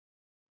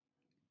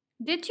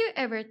Did you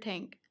ever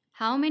think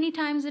how many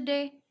times a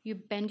day you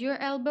bend your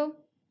elbow?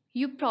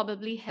 You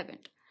probably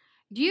haven't.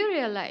 Do you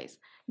realize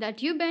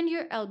that you bend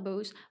your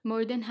elbows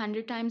more than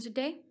 100 times a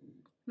day?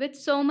 With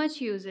so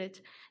much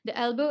usage, the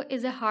elbow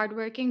is a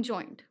hardworking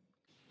joint.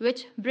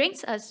 Which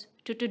brings us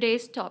to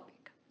today's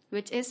topic,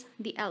 which is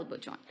the elbow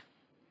joint.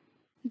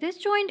 This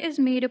joint is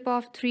made up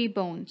of three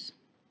bones: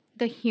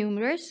 the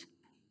humerus,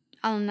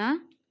 ulna,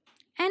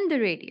 and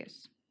the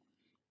radius.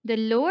 The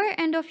lower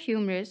end of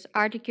humerus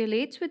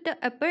articulates with the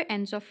upper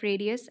ends of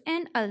radius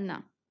and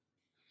ulna,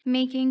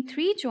 making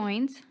three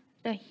joints: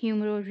 the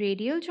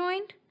humeroradial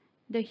joint,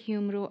 the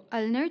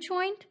humeroulnar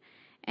joint,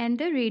 and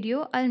the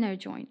radioulnar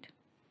joint.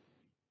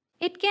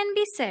 It can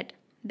be said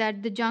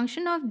that the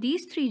junction of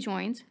these three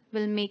joints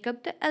will make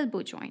up the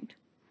elbow joint.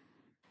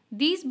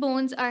 These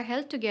bones are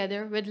held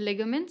together with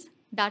ligaments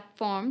that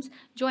forms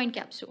joint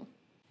capsule.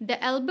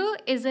 The elbow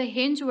is a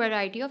hinged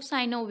variety of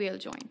synovial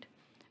joint,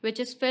 which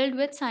is filled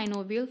with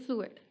synovial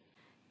fluid.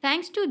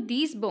 Thanks to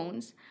these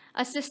bones,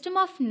 a system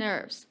of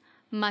nerves,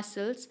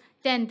 muscles,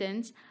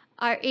 tendons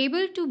are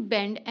able to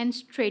bend and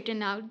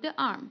straighten out the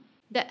arm.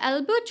 The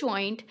elbow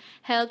joint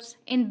helps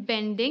in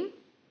bending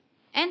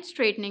and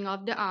straightening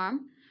of the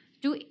arm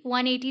to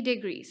 180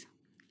 degrees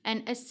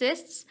and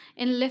assists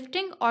in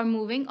lifting or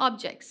moving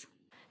objects.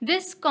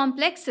 This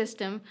complex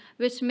system,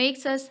 which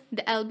makes us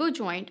the elbow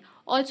joint,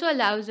 also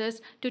allows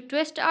us to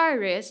twist our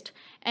wrist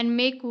and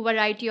make a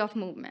variety of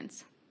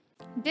movements.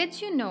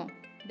 Did you know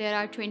there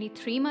are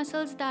 23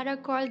 muscles that are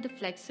called the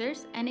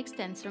flexors and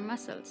extensor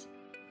muscles?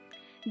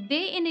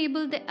 They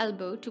enable the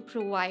elbow to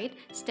provide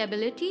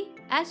stability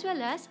as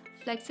well as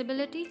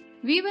flexibility.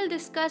 We will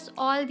discuss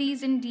all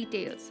these in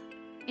details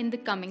in the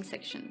coming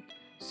section.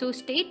 So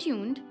stay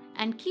tuned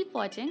and keep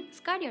watching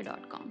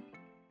sqadia.com.